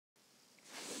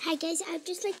Hi guys, I'd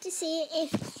just like to say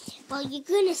well, you're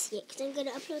going to see it because I'm going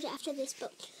to upload it after this,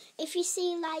 but if you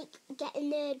see, like, getting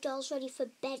the dolls ready for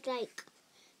bed, like,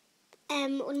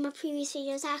 one of my previous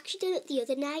videos, I actually did it the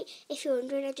other night. If you're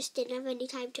wondering, I just didn't have any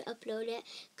time to upload it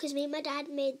because me and my dad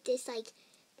made this, like,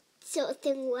 sort of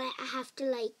thing where I have to,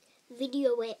 like,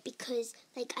 video it because,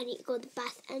 like, I need to go to the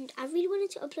bath, and I really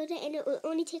wanted to upload it, and it will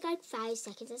only take, like, 5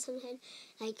 seconds or something,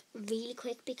 like, really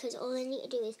quick, because all I need to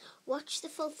do is watch the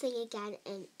full thing again,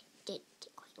 and it did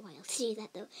take quite a while to do that,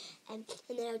 though, and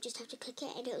then I would just have to click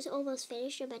it, and it was almost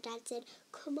finished, and my dad said,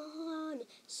 come on,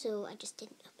 so I just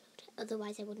didn't upload it,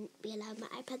 otherwise I wouldn't be allowed my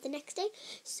iPad the next day.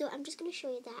 So I'm just going to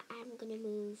show you that I'm going to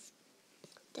move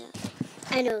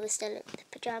I know we're still in the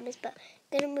pyjamas, but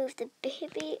I'm going to move the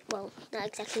baby, well, not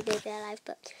exactly baby alive,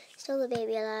 but still the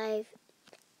baby alive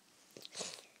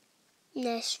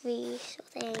nursery sort of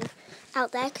thing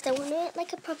out there, because I want it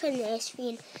like a proper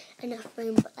nursery and enough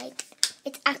room, but like,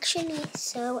 it's actually,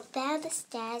 so there are the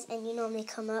stairs, and you normally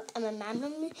come up, and my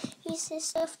mum uses this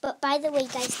stuff, but by the way,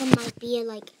 guys, there might be a,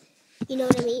 like, you know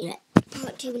what I mean,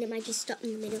 part 2, and it might just stop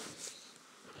in the middle,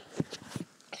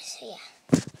 so yeah.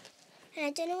 And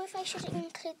I don't know if I should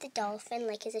include the dolphin,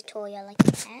 like, as a toy or, like,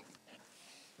 a pet.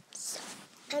 So,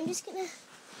 I'm just going to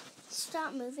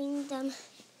start moving them.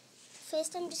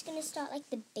 First, I'm just going to start, like,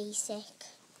 the basic,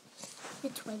 the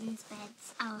twins'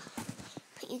 beds. I'll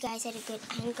put you guys at a good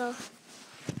angle.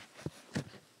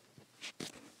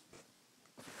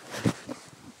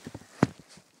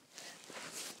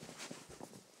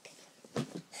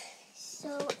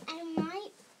 So, I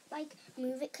might, like,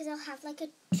 move it because I'll have, like, a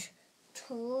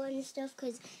tour and stuff,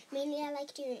 because mainly I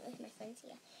like doing it with my friends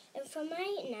here. And for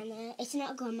my nana, it's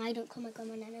not a grandma, I don't call my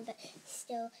grandma nana, but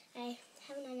still, I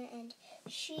have a nana, and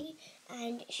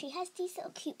she has these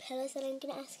little cute pillows, and I'm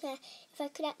going to ask her if I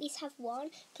could at least have one,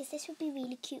 because this would be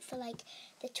really cute for, like,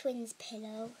 the twins'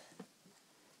 pillow.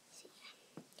 So,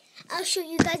 yeah. I'll show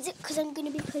you guys it, because I'm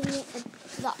going to be putting it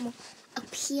a lot more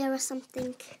up here or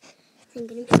something. I'm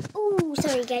gonna be, oh,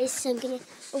 sorry guys, so I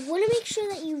want to make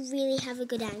sure that you really have a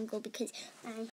good angle, because I'm